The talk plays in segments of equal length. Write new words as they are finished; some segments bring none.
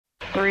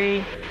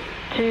3,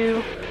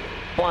 2,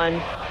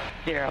 1,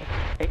 0.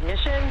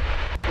 Ignition,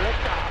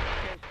 liftoff.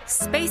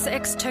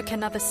 SpaceX took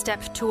another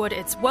step toward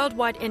its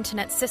worldwide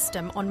internet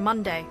system on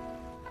Monday.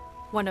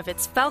 One of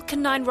its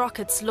Falcon 9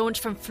 rockets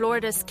launched from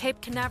Florida's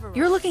Cape Canaveral.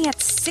 You're looking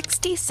at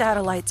 60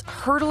 satellites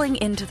hurtling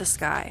into the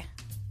sky.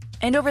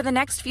 And over the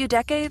next few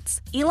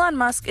decades, Elon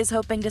Musk is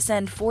hoping to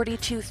send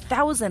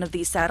 42,000 of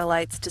these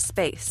satellites to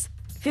space,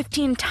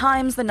 15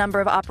 times the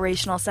number of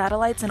operational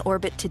satellites in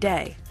orbit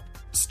today.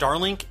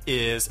 Starlink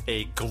is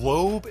a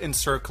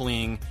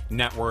globe-encircling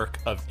network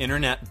of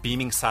internet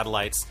beaming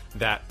satellites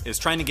that is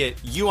trying to get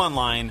you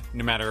online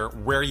no matter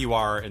where you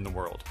are in the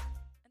world.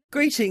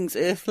 Greetings,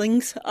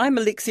 Earthlings. I'm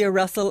Alexia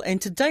Russell,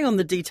 and today on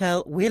The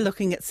Detail, we're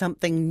looking at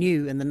something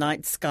new in the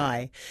night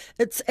sky.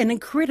 It's an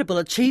incredible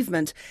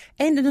achievement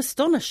and an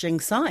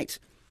astonishing sight.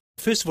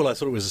 First of all, I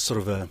thought it was a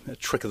sort of a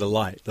trick of the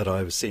light that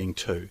I was seeing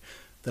too.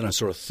 Then I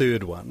saw a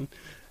third one,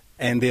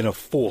 and then a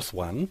fourth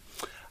one.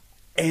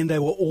 And they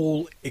were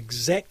all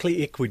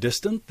exactly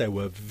equidistant. They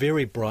were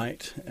very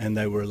bright, and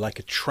they were like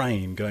a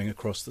train going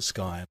across the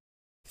sky.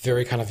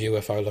 Very kind of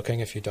UFO looking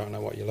if you don't know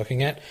what you're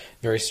looking at.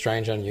 Very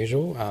strange,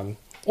 unusual.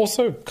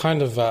 Also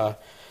kind of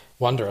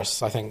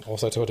wondrous, I think,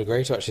 also to a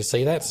degree, to actually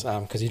see that,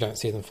 because you don't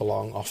see them for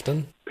long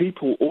often.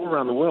 People all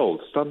around the world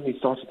suddenly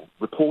started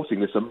reporting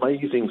this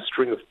amazing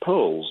string of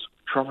pearls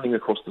travelling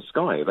across the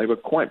sky. They were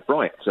quite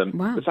bright.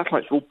 Wow. The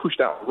satellites were all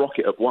pushed out of a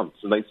rocket at once,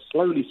 and they're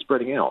slowly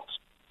spreading out.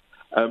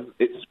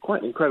 It's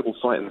quite an incredible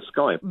sight in the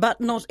sky.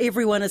 But not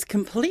everyone is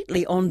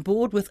completely on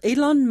board with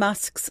Elon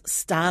Musk's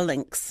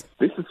Starlinks.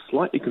 This has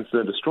slightly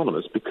concerned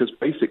astronomers because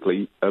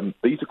basically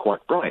these are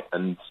quite bright,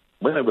 and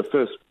when they were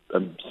first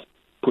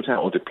put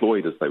out or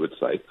deployed, as they would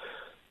say,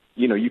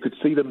 you could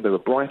see them. They were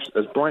bright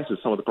as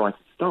some of the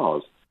brightest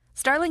stars.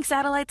 Starlink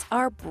satellites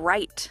are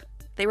bright.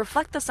 They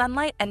reflect the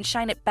sunlight and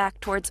shine it back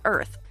towards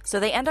Earth, so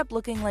they end up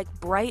looking like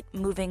bright,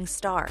 moving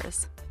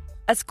stars.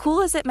 As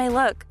cool as it may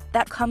look,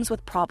 that comes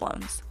with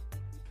problems.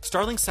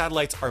 Starlink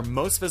satellites are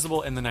most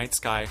visible in the night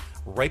sky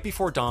right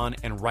before dawn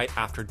and right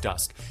after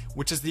dusk,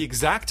 which is the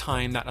exact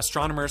time that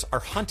astronomers are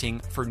hunting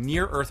for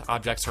near-Earth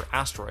objects or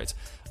asteroids,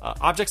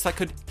 objects that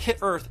could hit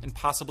Earth and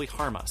possibly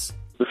harm us.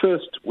 The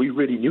first we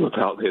really knew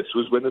about this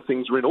was when the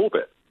things were in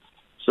orbit.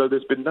 So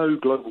there's been no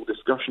global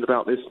discussion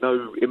about this,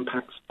 no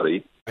impact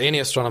study. Any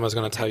astronomer is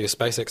going to tell you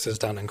SpaceX has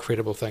done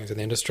incredible things in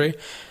the industry,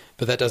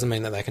 but that doesn't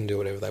mean that they can do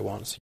whatever they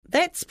want.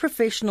 That's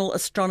professional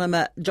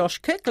astronomer Josh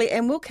Kirkley,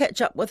 and we'll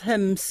catch up with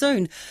him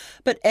soon.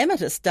 But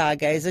amateur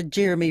stargazer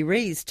Jeremy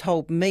Rees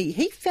told me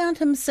he found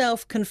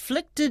himself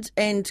conflicted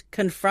and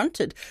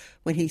confronted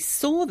when he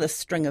saw the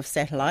string of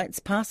satellites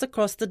pass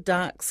across the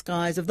dark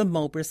skies of the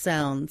Marlborough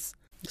Sounds.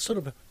 Sort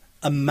of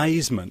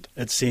amazement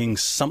at seeing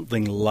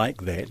something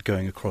like that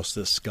going across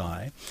the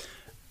sky,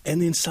 and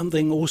then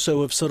something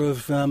also of sort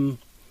of,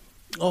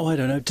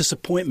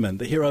 disappointment.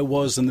 The here I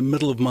was in the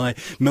middle of my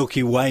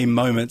Milky Way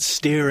moment,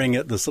 staring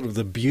at the sort of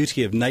the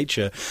beauty of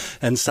nature,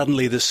 and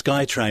suddenly the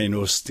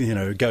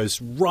Skytrain goes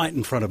right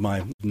in front of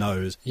my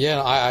nose.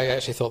 Yeah, I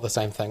actually thought the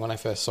same thing when I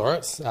first saw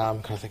it.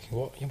 Kind of thinking,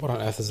 what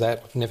on earth is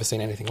that? I've never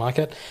seen anything like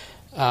it.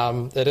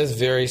 It is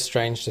very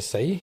strange to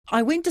see.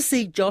 I went to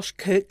see Josh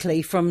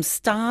Kirkley from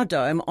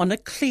Stardome on a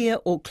clear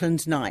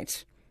Auckland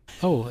night.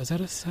 Oh, is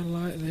that a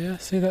satellite there?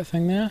 See that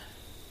thing there?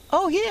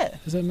 Oh, yeah.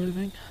 Is it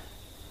moving?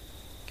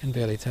 Can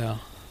barely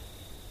tell.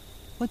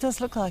 Well, it does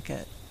look like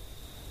it.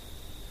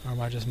 Or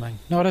am I just moving?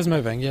 No, it is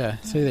moving, yeah.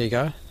 See, there you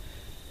go.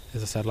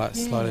 There's a satellite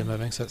slowly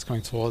moving, so it's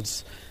coming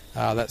towards...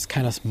 that's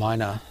Canis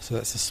Minor, so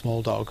that's a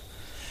small dog.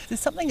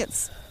 There's something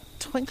that's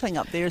twinkling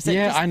up there. Is it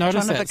I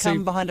noticed trying that. to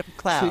become behind a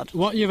cloud? See,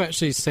 what you've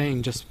actually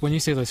seen, just when you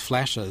see those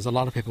flashes, a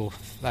lot of people,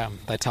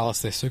 they tell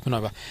us they're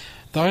supernova.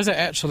 Those are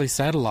actually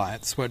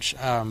satellites, which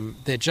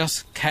they're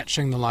just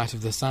catching the light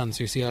of the sun,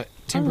 so you see a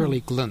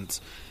temporary glint.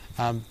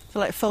 So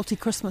like faulty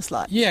Christmas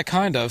lights? Yeah,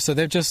 kind of. So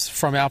they've just,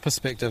 from our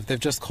perspective, they've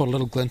just caught a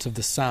little glint of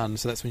the sun,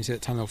 so that's when you see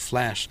that tiny little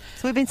flash.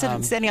 So we've been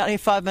standing out here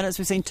 5 minutes,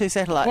 we've seen two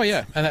satellites. Well,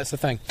 yeah, and that's the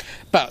thing.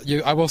 But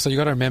you've got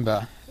to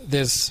remember,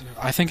 there's,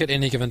 I think at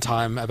any given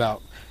time,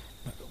 about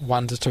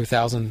 1,000 to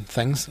 2,000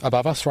 things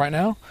above us right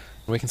now.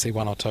 We can see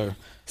one or two.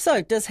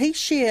 So does he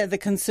share the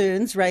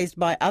concerns raised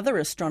by other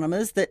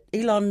astronomers that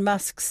Elon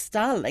Musk's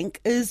Starlink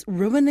is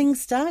ruining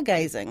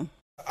stargazing?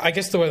 I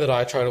guess the way that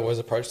I try to always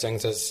approach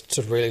things is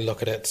to really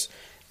look at it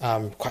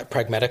quite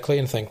pragmatically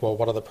and think, well,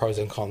 what are the pros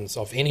and cons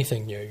of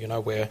anything new?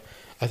 Where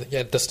I think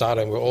at the start,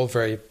 we're all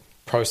very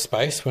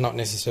pro-space. We're not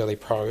necessarily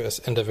pro as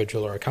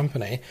individual or a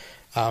company.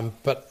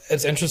 But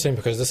it's interesting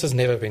because this has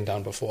never been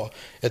done before.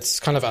 It's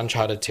kind of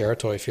uncharted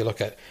territory. If you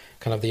look at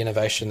kind of the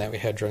innovation that we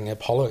had during the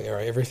Apollo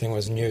era, everything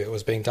was new. It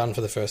was being done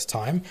for the first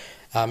time.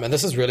 And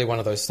this is really one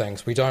of those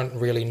things. We don't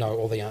really know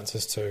all the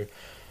answers to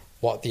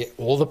what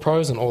all the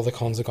pros and all the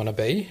cons are going to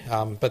be.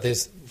 But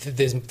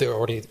there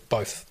already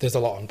both. There's a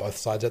lot on both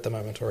sides at the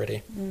moment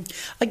already.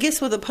 I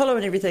guess with Apollo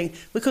and everything,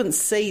 we couldn't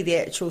see the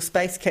actual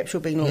space capsule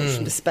being launched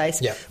into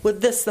space. Yeah.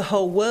 With this, the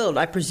whole world,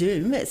 I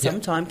presume, at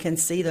some time can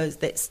see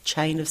that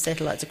chain of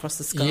satellites across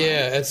the sky.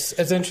 Yeah,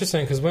 it's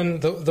interesting because when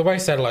the way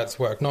satellites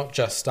work, not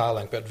just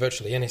Starlink, but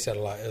virtually any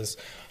satellite is,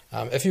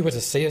 if you were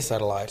to see a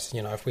satellite,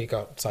 if we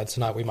got outside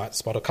tonight, we might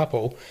spot a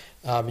couple.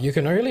 You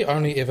can really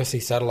only ever see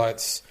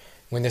satellites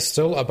when they're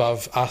still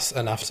above us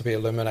enough to be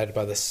illuminated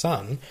by the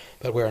sun,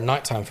 but we're at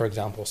nighttime, for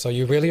example. So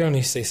you really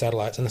only see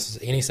satellites, and this is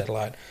any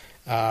satellite,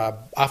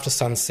 after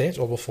sunset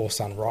or before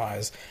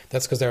sunrise.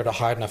 That's because they're at a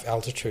high enough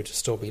altitude to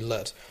still be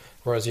lit.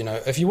 Whereas,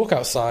 if you walk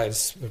outside,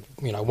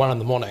 1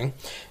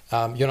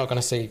 a.m, you're not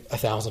going to see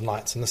 1,000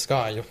 lights in the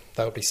sky.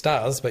 They would be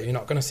stars, but you're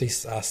not going to see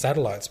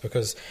satellites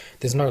because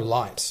there's no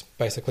light,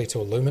 basically, to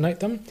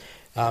illuminate them.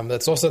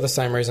 That's also the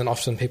same reason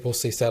often people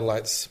see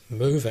satellites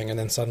moving and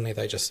then suddenly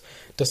they just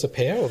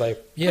disappear.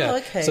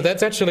 So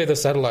that's actually the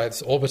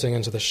satellites orbiting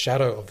into the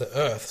shadow of the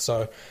Earth.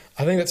 So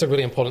I think that's a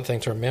really important thing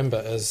to remember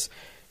is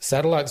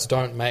satellites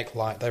don't make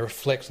light. They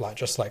reflect light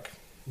just like,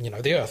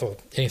 the Earth or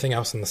anything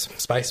else in the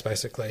space,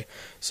 basically.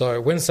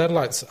 So when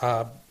satellites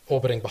are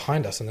orbiting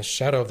behind us in the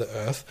shadow of the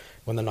Earth,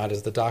 when the night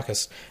is the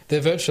darkest, they're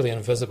virtually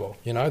invisible.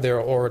 There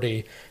are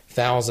already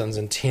thousands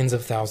and tens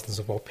of thousands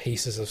of more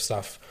pieces of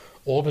stuff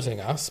orbiting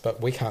us,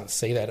 but we can't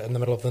see that in the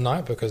middle of the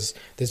night because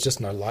there's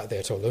just no light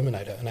there to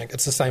illuminate it. And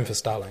it's the same for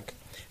Starlink.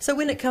 So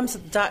when it comes to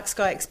the dark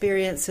sky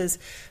experiences,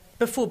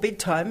 before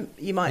bedtime,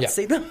 you might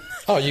see them.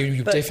 Oh,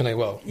 you definitely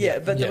will.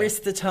 But the rest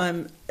of the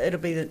time, it'll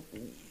be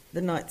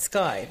the night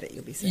sky that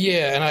you'll be seeing.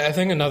 Yeah, and I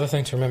think another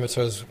thing to remember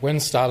too is when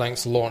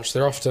Starlink's launch,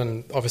 they're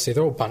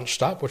all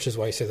bunched up, which is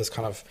why you see this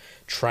kind of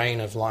train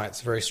of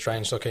lights, very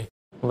strange looking.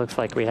 Looks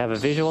like we have a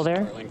visual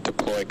there. Starlink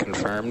deploy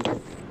confirmed.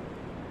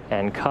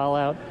 And call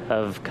out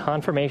of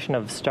confirmation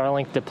of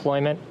Starlink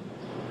deployment.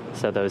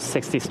 So those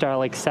 60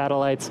 Starlink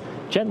satellites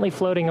gently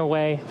floating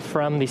away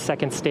from the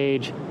second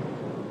stage.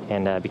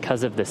 And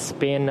because of the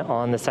spin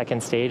on the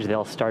second stage,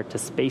 they'll start to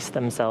space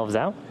themselves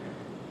out.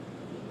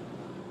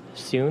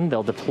 Soon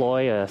they'll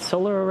deploy a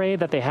solar array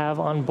that they have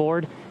on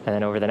board. And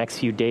then over the next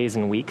few days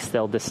and weeks,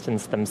 they'll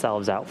distance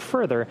themselves out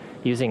further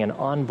using an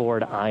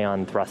onboard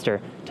ion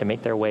thruster to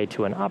make their way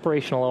to an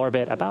operational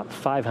orbit about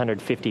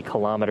 550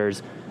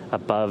 kilometers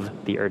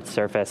above the Earth's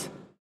surface.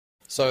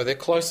 So they're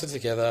closer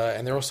together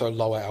and they're also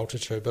lower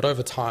altitude, but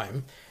over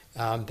time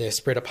they're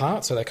spread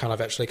apart, so they kind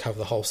of actually cover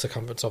the whole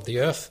circumference of the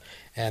Earth,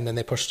 and then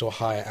they're pushed to a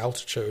higher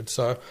altitude.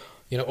 So,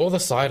 all the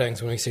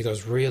sightings, when we see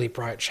those really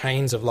bright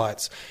chains of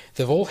lights,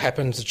 they've all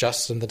happened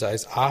just in the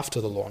days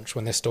after the launch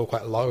when they're still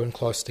quite low and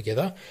close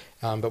together.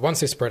 But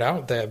once they're spread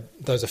out,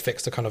 those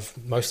effects are kind of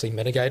mostly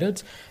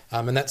mitigated.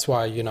 And that's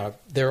why,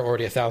 there are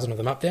already 1,000 of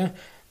them up there,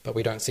 but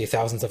we don't see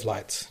thousands of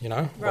lights,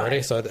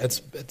 already. So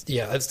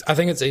I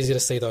think it's easy to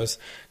see those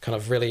kind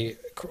of really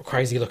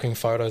crazy looking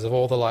photos of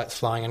all the lights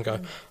flying and go,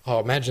 oh,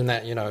 imagine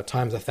that,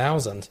 times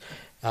 1,000.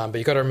 But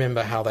you've got to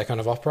remember how they kind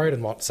of operate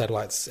and what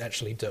satellites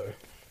actually do.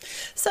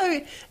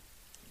 So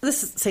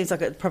this seems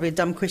like probably a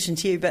dumb question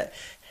to you, but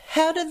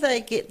how do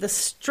they get the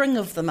string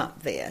of them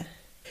up there?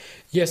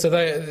 Yeah, so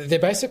they're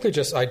basically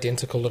just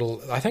identical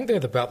little, I think they're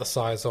about the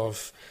size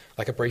of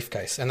like a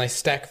briefcase, and they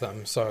stack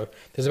them. So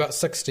there's about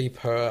 60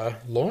 per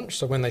launch.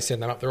 So when they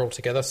send them up, they're all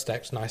together,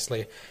 stacked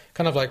nicely,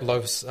 kind of like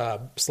loaves,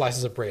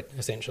 slices of bread,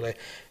 essentially.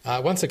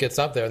 Once it gets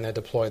up there and they're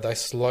deployed, they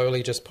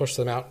slowly just push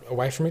them out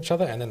away from each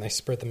other, and then they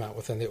spread them out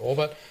within the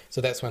orbit.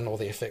 So that's when all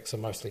the effects are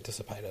mostly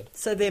dissipated.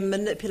 So they're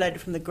manipulated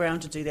from the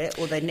ground to do that,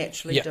 or they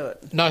naturally do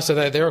it? No, so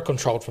they're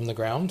controlled from the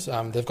ground.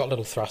 They've got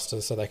little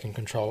thrusters so they can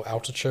control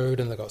altitude,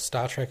 and they've got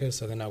star trackers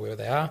so they know where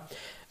they are.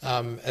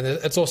 And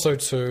it's also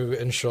to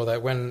ensure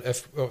that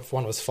if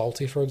one was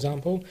faulty, for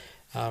example,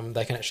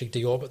 they can actually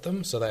deorbit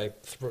them. So they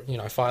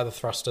fire the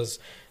thrusters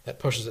that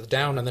pushes it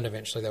down, and then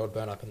eventually they would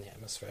burn up in the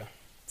atmosphere.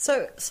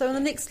 So in the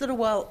next little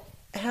while,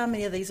 how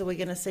many of these are we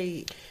going to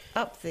see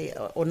up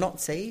there, or not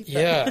see?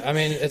 Yeah, I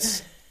mean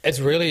it's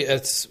really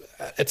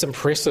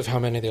impressive how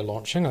many they're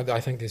launching. I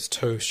think there's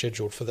 2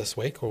 scheduled for this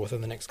week or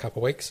within the next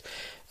couple of weeks.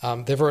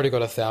 They've already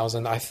got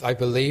 1,000. I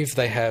believe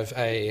they have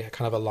a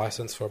kind of a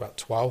license for about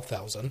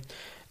 12,000.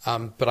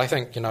 But I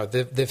think,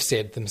 they've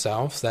said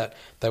themselves that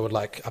they would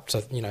like up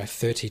to,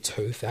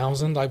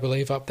 32,000, I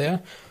believe, up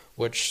there,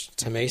 which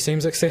to me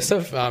seems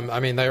excessive. I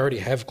mean, they already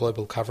have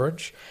global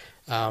coverage.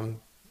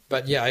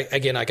 But yeah,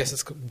 again, I guess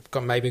it's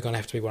maybe going to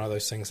have to be one of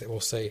those things that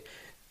we'll see.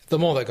 The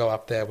more that go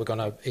up there, we're going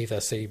to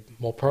either see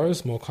more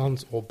pros, more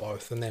cons, or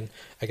both, and then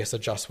I guess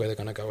adjust where they're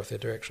going to go with their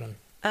direction.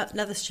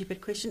 Another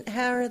stupid question.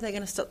 How are they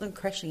going to stop them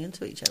crashing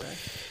into each other?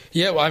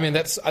 Yeah, well, I mean,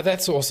 that's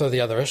also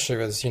the other issue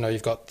is,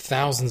 you've got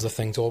thousands of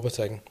things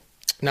orbiting.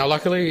 Now,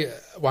 luckily,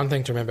 one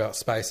thing to remember about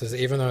space is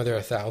even though there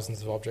are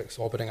thousands of objects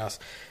orbiting us,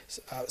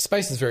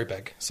 space is very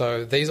big.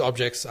 So these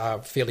objects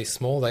are fairly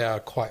small. They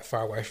are quite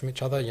far away from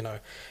each other,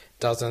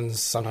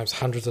 dozens, sometimes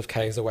hundreds of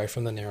Ks away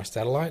from the nearest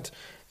satellite.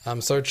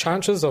 So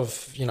chances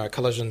of,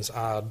 collisions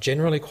are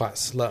generally quite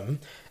slim,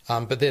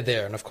 But they're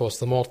there, and of course,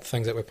 the more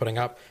things that we're putting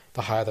up,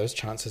 the higher those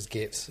chances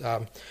get.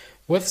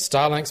 With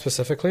Starlink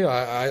specifically,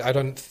 I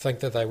don't think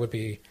that they would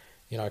be,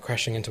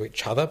 crashing into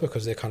each other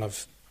because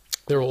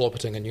they're all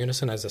orbiting in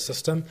unison as a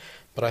system.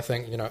 But I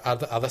think,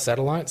 other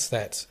satellites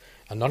that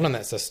are not in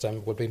that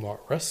system would be more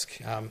at risk.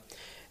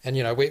 And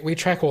we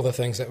track all the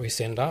things that we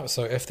send up.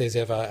 So if there's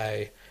ever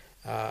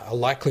a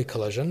likely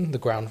collision, the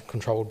ground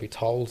control would be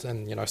told,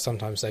 and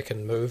sometimes they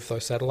can move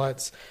those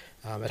satellites.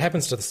 It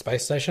happens to the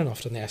space station.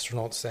 Often the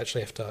astronauts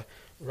actually have to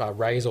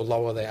raise or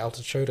lower their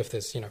altitude if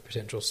there's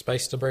potential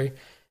space debris.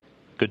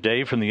 Good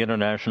day from the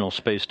International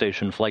Space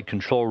Station Flight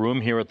Control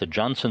Room here at the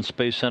Johnson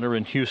Space Center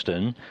in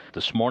Houston.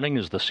 This morning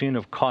is the scene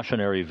of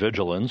cautionary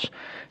vigilance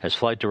as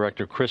Flight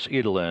Director Chris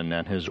Edelin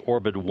and his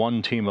Orbit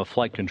 1 team of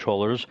flight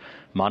controllers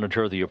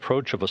monitor the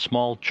approach of a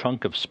small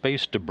chunk of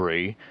space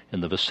debris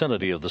in the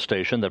vicinity of the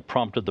station that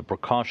prompted the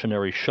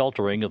precautionary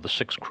sheltering of the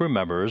 6 crew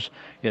members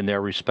in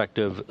their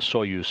respective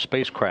Soyuz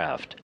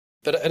spacecraft.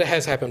 But it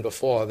has happened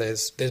before.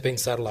 There's been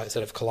satellites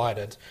that have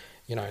collided,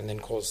 and then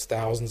caused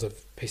thousands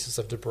of pieces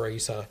of debris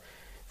to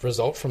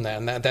result from that,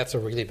 and that's a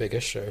really big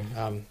issue.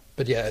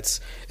 But yeah, it's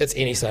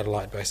any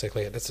satellite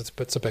basically.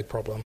 It's a big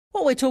problem.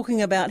 What we're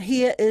talking about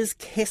here is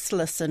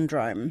Kessler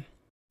syndrome.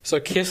 So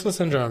Kessler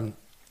syndrome,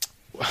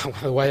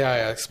 the way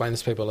I explain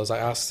this to people is I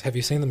ask, have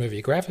you seen the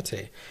movie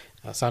Gravity?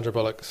 Sandra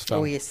Bullock's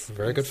film. Oh, yes.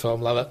 Very good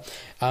film, love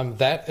it.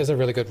 That is a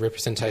really good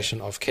representation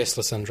of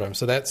Kessler syndrome.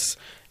 So that's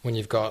when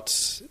you've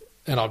got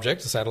an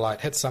object, a satellite,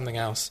 hits something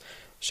else,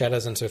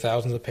 shatters into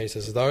thousands of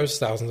pieces. Those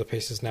thousands of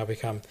pieces now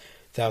become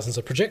thousands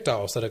of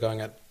projectiles that are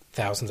going at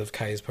thousands of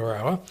k's per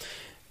hour.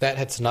 That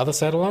hits another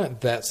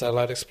satellite, that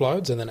satellite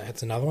explodes, and then it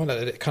hits another one.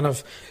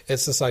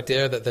 It's this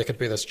idea that there could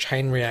be this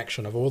chain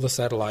reaction of all the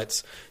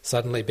satellites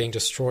suddenly being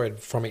destroyed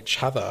from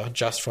each other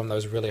just from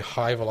those really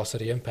high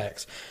velocity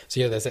impacts.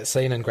 So yeah, there's that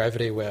scene in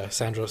Gravity where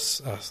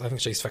Sandra's, I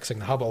think she's fixing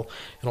the Hubble,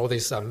 and all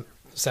these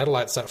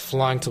satellites start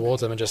flying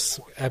towards them and just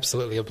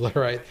absolutely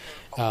obliterate.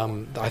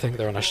 I think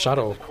they're on a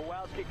shuttle.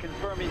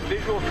 Confirming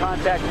visual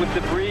contact with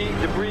debris.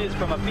 Debris is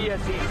from a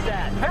BSE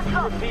sat.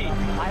 Repeat.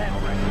 I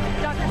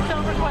have Dr.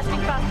 Stone requesting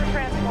faster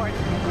transport.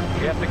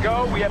 We have to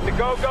go. We have to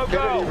go.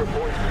 Go.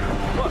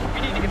 Look,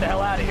 we need to get the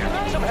hell out of here.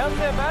 Some help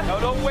there, man. No,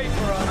 don't wait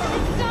for us.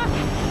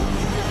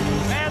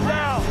 Man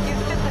down.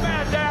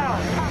 Man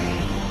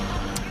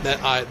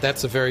down.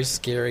 That's a very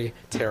scary,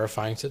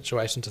 terrifying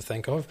situation to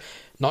think of.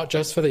 Not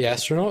just for the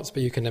astronauts,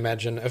 but you can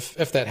imagine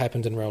if that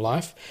happened in real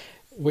life.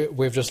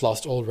 We've just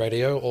lost all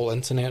radio, all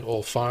internet,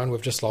 all phone.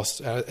 We've just lost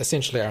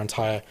essentially our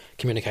entire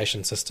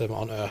communication system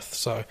on Earth.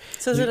 So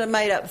is it a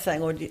made-up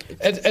thing? Or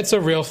it's a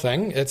real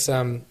thing. It's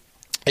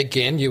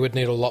again, you would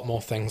need a lot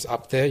more things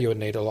up there. You would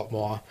need a lot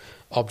more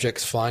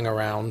objects flying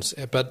around.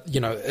 But,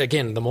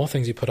 again, the more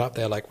things you put up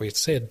there, like we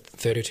said,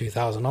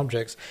 32,000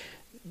 objects,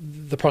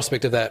 the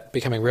prospect of that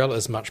becoming real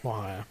is much more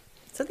higher.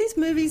 So these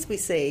movies we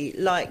see,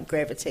 like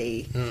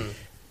Gravity,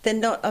 they're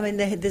not,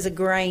 there's a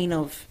grain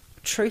of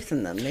truth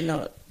in them. They're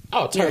not...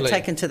 Oh, totally.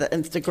 Taken to the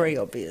nth degree,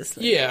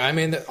 obviously. Yeah,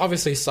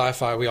 obviously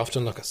sci-fi, we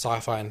often look at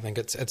sci-fi and think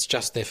it's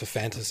just there for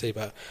fantasy,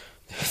 but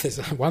there's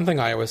one thing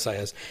I always say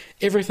is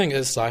everything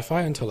is sci-fi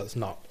until it's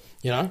not.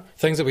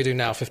 Things that we do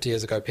now 50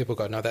 years ago, people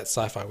go, no, that's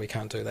sci-fi, we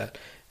can't do that.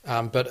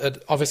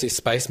 But obviously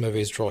space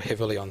movies draw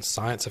heavily on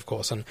science, of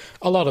course, and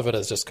a lot of it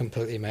is just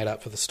completely made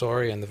up for the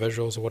story and the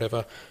visuals or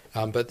whatever.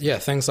 But yeah,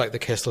 things like the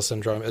Kessler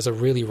syndrome is a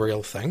really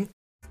real thing.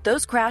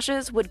 Those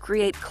crashes would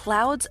create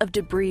clouds of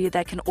debris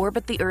that can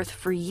orbit the Earth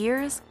for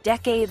years,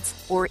 decades,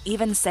 or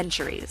even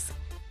centuries.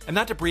 And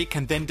that debris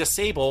can then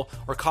disable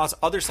or cause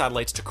other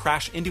satellites to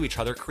crash into each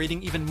other,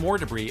 creating even more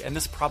debris, and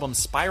this problem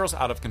spirals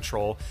out of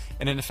control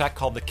in an effect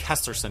called the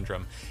Kessler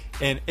syndrome.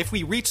 And if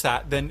we reach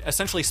that, then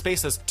essentially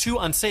space is too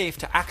unsafe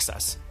to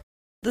access.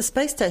 The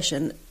space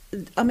station,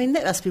 that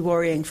must be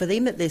worrying for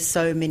them that there's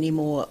so many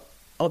more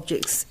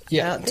objects out there.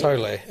 Yeah,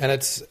 totally. And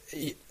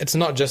it's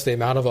not just the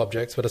amount of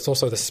objects, but it's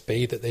also the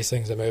speed that these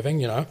things are moving,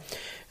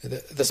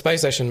 The space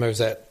station moves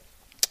at,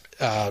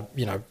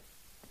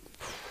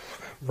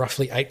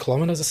 roughly 8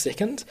 kilometers a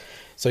second.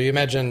 So you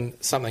imagine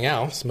something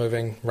else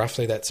moving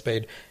roughly that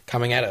speed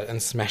coming at it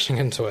and smashing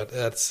into it.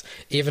 It's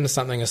even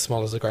something as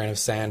small as a grain of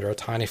sand or a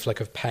tiny flick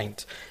of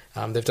paint.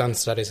 They've done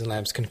studies in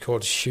labs can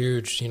cause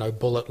huge,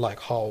 bullet-like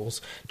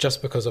holes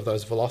just because of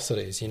those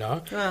velocities,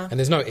 Wow. And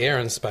there's no air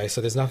in space,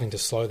 so there's nothing to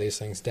slow these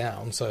things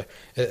down. So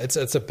it's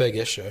a big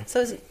issue. So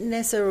has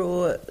NASA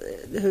or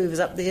whoever's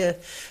up there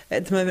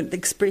at the moment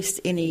expressed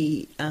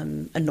any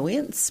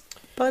annoyance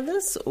by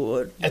this,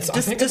 or I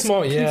think it's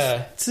more,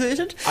 yeah.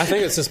 Concerted? I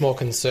think it's just more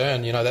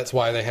concern. That's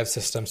why they have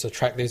systems to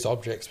track these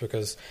objects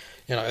because,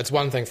 it's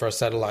one thing for a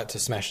satellite to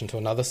smash into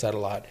another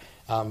satellite,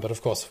 but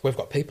of course we've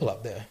got people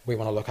up there. We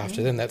want to look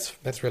after them.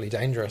 That's really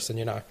dangerous.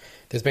 And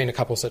there's been a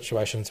couple of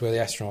situations where the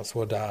astronauts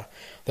would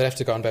they'd have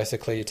to go and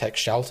basically take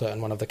shelter in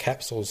one of the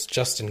capsules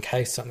just in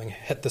case something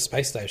hit the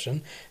space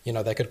station.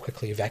 They could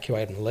quickly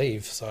evacuate and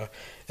leave. So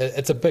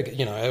it's a big,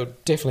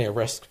 definitely a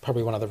risk.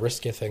 Probably one of the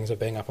riskier things of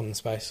being up in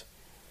space.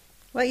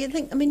 Well, you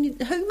think, I mean,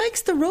 who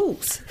makes the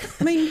rules?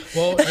 I mean...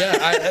 Well,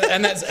 yeah,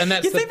 and that's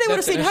you think they would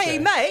have said, hey,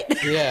 mate,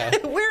 yeah.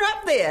 we're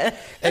up there.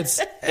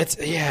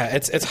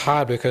 It's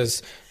hard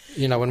because,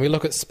 you know, when we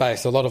look at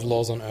space, a lot of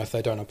laws on Earth,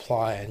 they don't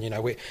apply. And, you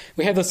know, we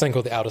have this thing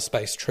called the Outer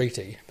Space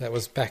Treaty that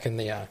was back in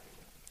the...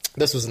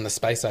 this was in the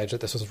space age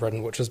that this was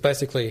written, which was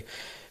basically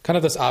kind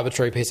of this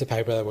arbitrary piece of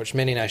paper which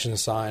many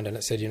nations signed, and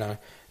it said, you know,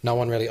 no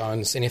one really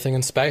owns anything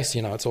in space,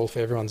 you know, it's all for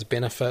everyone's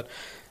benefit.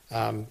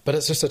 But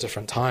it's just a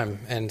different time.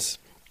 And...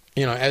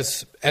 you know,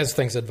 as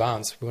things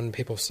advance, when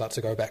people start to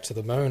go back to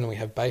the moon and we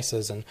have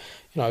bases and,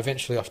 you know,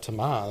 eventually off to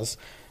Mars,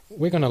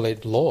 we're going to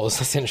need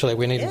laws, essentially.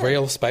 We need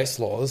real space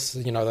laws.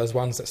 You know, those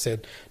ones that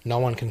said no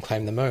one can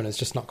claim the moon is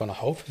just not going to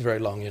hold for very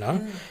long, you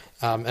know.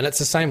 And it's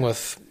the same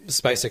with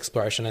space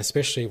exploration,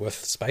 especially with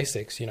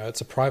SpaceX. You know, it's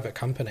a private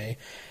company,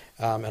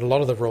 and a lot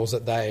of the rules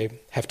that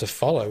they have to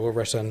follow were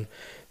written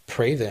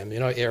pre them, you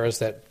know, eras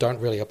that don't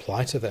really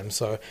apply to them.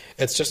 So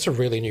it's just a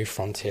really new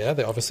frontier.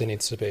 There obviously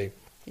needs to be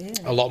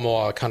a lot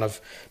more kind of...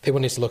 people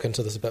need to look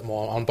into this a bit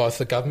more on both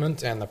the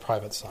government and the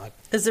private side.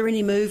 Is there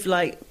any move,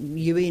 like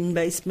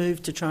UN-based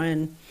move, to try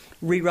and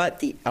rewrite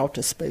the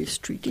Outer Space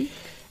Treaty?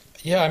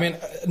 Yeah, I mean,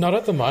 not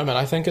at the moment.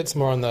 I think it's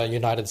more on the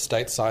United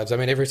States side. I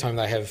mean, every time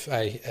they have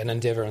an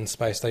endeavour in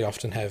space, they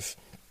often have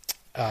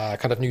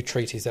kind of new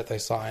treaties that they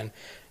sign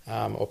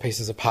or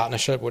pieces of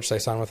partnership which they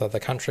sign with other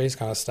countries,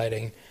 kind of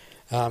stating,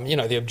 you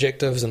know, the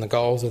objectives and the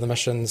goals of the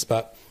missions,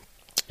 but...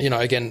 you know,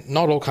 again,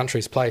 not all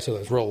countries play to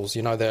those rules.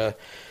 You know,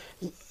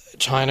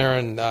 China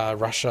and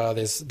Russia,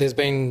 there's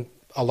been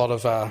a lot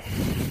of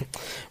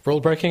rule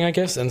breaking, I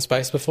guess, in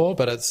space before.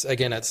 But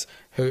it's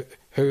who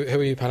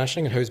are you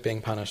punishing and who's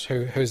being punished?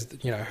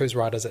 Whose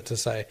right is it to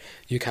say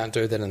you can't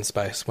do that in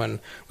space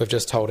when we've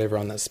just told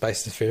everyone that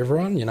space is for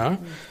everyone? You know,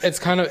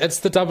 it's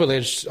the double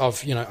edged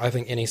of, you know, I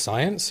think any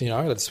science. You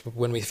know, it's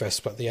when we first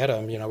split the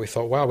atom. You know, we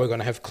thought, wow, we're going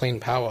to have clean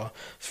power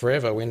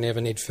forever. We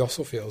never need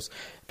fossil fuels.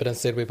 But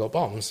instead we built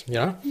bombs, you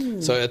know?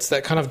 So it's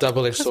that kind of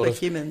double-edged sort of...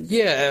 humans.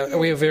 Yeah,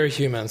 we are very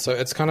human. So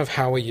it's kind of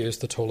how we use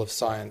the tool of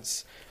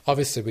science.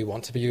 Obviously we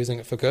want to be using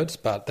it for good,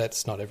 but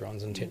that's not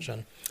everyone's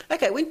intention.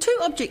 Okay, when two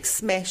objects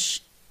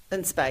smash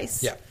in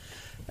space... yeah.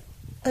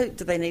 Oh,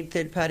 do they need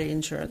third-party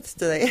insurance?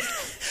 Do they?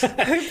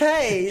 Who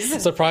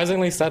pays?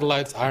 Surprisingly,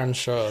 satellites are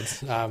insured.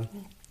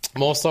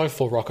 More so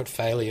for rocket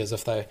failures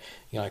if they...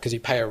 you know, because you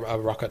pay a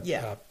rocket...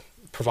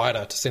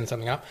 provider to send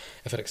something up.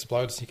 If it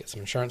explodes, you get some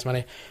insurance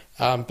money.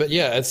 But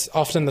yeah, it's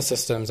often the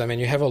systems. I mean,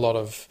 you have a lot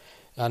of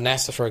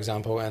NASA, for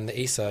example, and the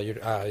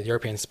ESA,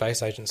 European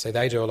Space Agency,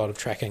 they do a lot of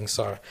tracking.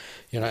 So,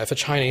 you know, if a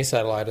Chinese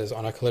satellite is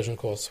on a collision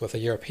course with a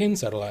European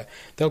satellite,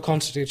 they'll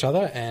contact each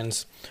other,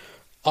 and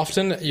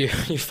often you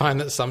find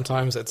that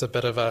sometimes it's a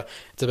bit of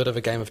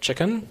a game of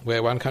chicken,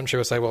 where one country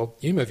will say, well,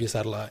 you move your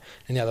satellite,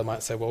 and the other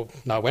might say, well,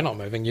 no, we're not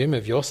moving, you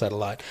move your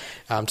satellite,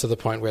 to the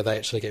point where they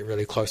actually get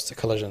really close to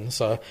collision.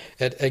 So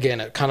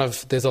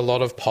there's a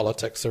lot of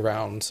politics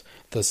around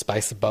the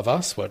space above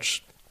us,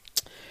 which...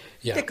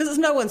 yeah, because it's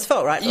no one's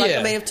fault, right? Like,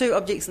 I mean, if two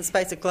objects in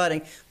space are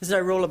colliding, there's no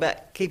rule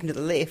about keeping to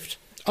the left.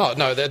 Oh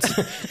no, this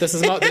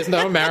is not. There's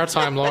no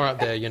maritime law out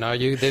there. You know,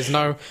 there's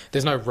no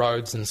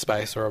roads in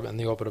space or in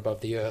the orbit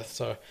above the Earth.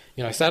 So,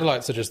 you know,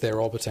 satellites are just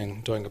there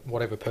orbiting, doing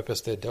whatever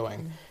purpose they're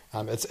doing.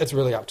 It's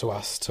really up to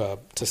us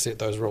to set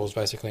those rules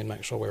basically and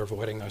make sure we're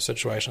avoiding those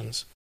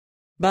situations.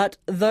 But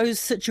those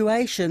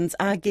situations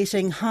are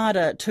getting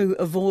harder to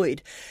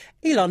avoid.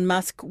 Elon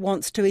Musk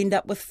wants to end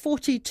up with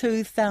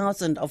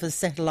 42,000 of his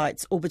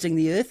satellites orbiting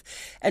the Earth,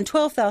 and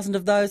 12,000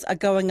 of those are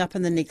going up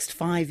in the next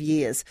 5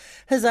 years.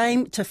 His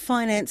aim to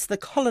finance the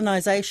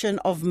colonisation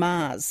of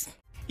Mars.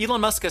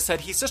 Elon Musk has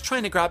said he's just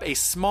trying to grab a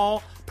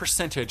small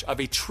percentage of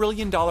 $1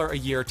 trillion a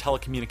year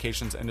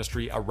telecommunications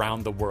industry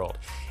around the world.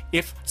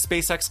 If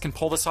SpaceX can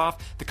pull this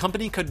off, the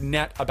company could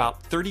net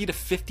about $30 to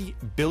 $50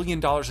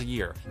 billion a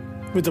year.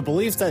 With the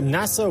belief that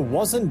NASA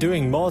wasn't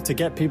doing more to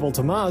get people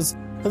to Mars,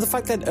 and the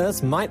fact that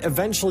Earth might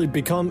eventually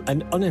become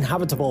an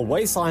uninhabitable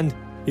wasteland,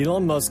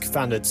 Elon Musk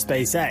founded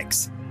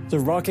SpaceX, the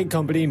rocket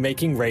company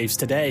making waves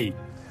today.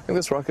 I think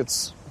this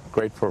rocket's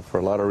great for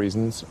a lot of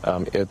reasons.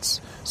 It's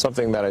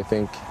something that I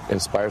think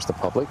inspires the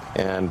public,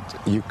 and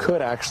you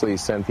could actually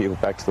send people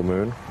back to the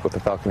moon with the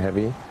Falcon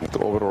Heavy, the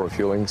orbital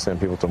refueling, send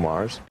people to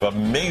Mars.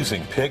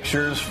 Amazing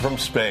pictures from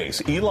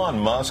space. Elon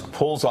Musk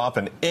pulls off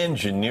an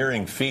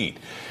engineering feat.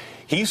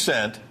 He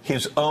sent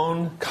his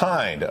own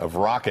kind of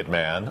rocket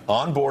man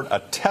on board a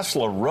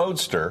Tesla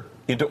Roadster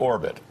into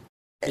orbit.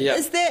 Yep.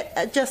 Is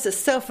that just a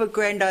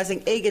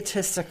self-aggrandizing,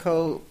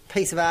 egotistical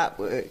piece of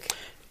artwork?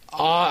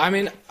 I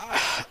mean,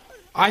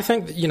 I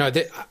think, you know,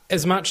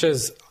 as much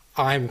as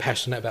I'm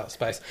passionate about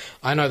space,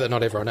 I know that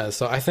not everyone is.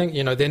 So I think,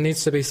 you know, there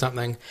needs to be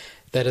something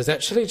that is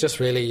actually just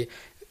really,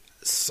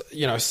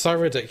 you know, so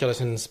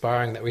ridiculous and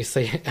inspiring that we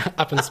see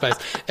up in space.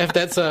 If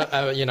that's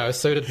a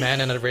suited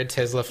man in a red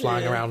Tesla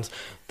flying around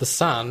the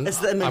sun. It's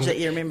the image that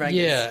you remember, I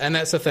guess. Yeah, and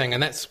that's the thing.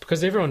 And that's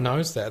because everyone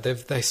knows that.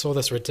 They saw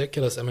this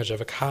ridiculous image of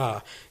a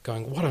car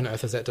going, what on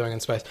earth is that doing in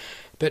space?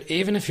 But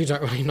even if you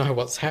don't really know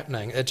what's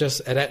happening, it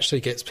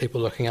actually gets people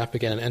looking up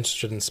again and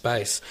interested in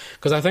space.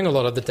 Because I think a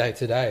lot of the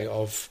day-to-day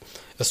of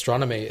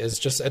astronomy is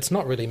just, it's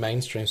not really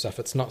mainstream stuff.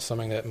 It's not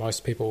something that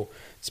most people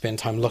spend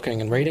time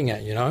looking and reading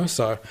at,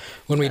 so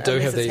when we do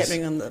have these... It's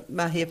happening on the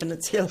Mahi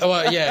Peninsula. Oh,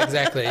 well, yeah,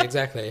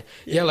 exactly.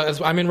 Yeah,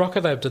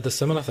 Rocket Lab did the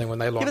similar thing when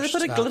they launched... Yeah, but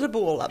they put a glitter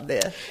ball up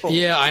there.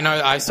 Yeah, I know.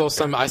 I saw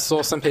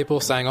some people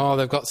saying,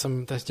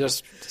 there's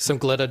just some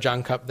glitter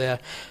junk up there.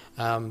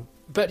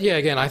 But yeah,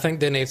 again, I think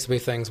there needs to be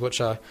things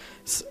which are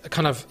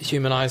kind of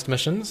humanised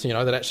missions,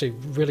 that actually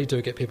really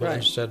do get people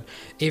interested,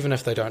 even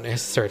if they don't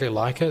necessarily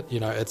like it.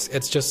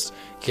 It's just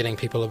getting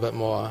people a bit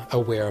more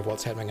aware of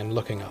what's happening and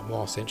looking up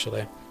more,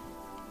 essentially.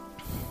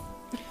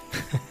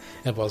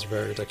 It was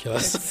very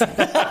ridiculous. Yeah,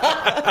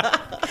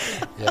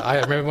 I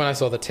remember when I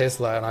saw the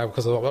Tesla,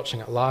 because I was watching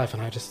it live,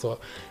 and I just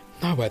thought,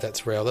 no way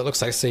that's real. That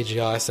looks like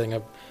CGI, seeing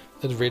a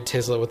red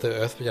Tesla with the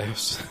Earth. Yeah,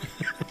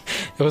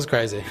 it was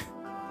crazy.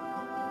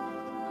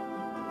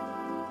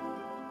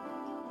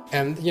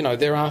 And,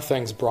 there are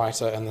things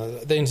brighter, and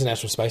the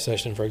International Space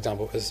Station, for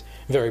example, is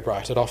very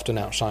bright. It often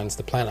outshines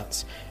the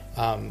planets.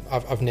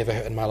 I've never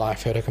in my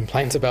life heard a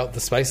complaint about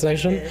the space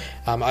station.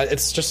 Yeah.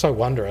 It's just so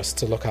wondrous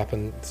to look up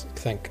and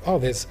think,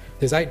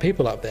 there's 8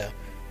 people up there,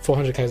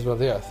 400 km above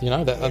the Earth.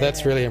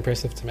 That's really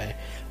impressive to me.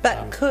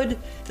 But could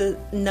the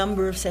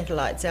number of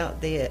satellites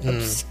out there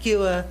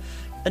obscure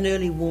an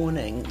early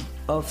warning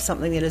of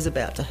something that is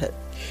about to hit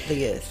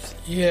the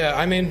Earth? Yeah,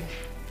 I mean...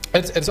 I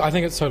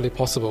think it's totally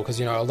possible because,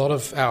 a lot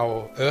of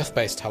our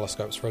Earth-based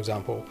telescopes, for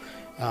example,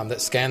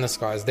 that scan the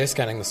skies, they're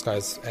scanning the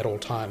skies at all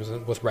times,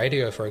 with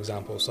radio, for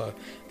example, so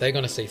they're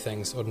going to see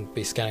things or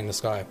be scanning the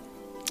sky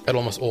at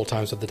almost all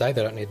times of the day.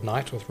 They don't need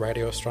night with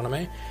radio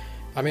astronomy.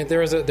 I mean,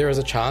 there is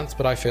a chance,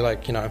 but I feel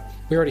like,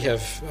 we already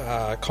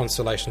have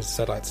constellations of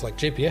satellites like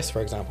GPS,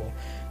 for example.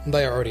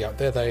 They are already up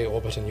there. They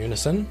orbit in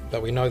unison,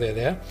 but we know they're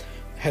there.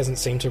 Hasn't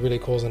seemed to really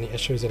cause any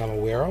issues that I'm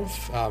aware of.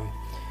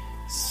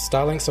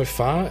 Starlink so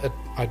far,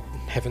 I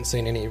haven't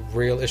seen any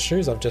real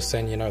issues. I've just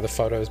seen, the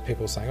photos,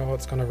 people saying,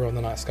 it's going to ruin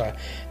the night sky.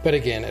 But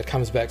again, it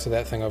comes back to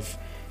that thing of,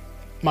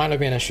 might not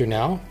be an issue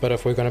now, but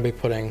if we're going to be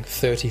putting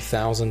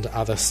 30,000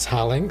 other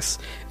Starlinks,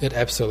 it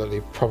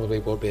absolutely probably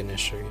will be an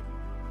issue.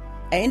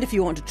 And if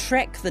you want to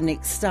track the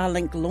next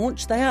Starlink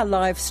launch, they are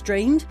live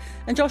streamed.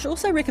 And Josh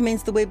also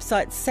recommends the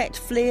website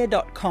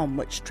satflare.com,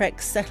 which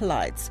tracks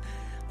satellites.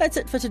 That's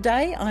it for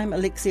today. I'm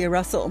Alexia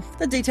Russell.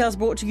 The details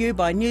brought to you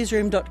by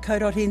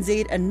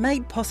newsroom.co.nz and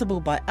made possible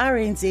by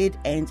RNZ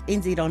and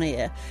NZ On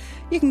Air.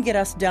 You can get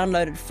us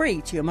downloaded free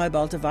to your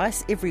mobile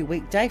device every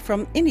weekday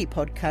from any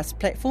podcast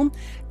platform.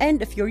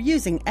 And if you're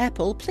using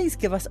Apple, please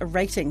give us a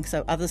rating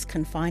so others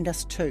can find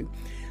us too.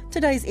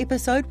 Today's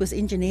episode was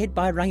engineered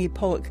by Rangi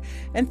Poik,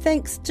 and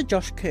thanks to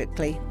Josh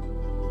Kirkley.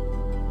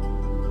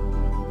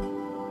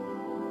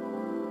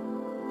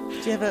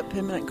 Do you have a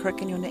permanent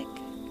crick in your neck?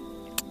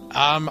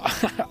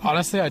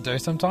 Honestly, I do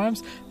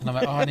sometimes, and I'm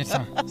like, I need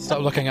to stop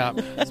looking up.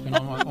 It's been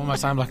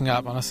almost time looking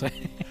up, honestly.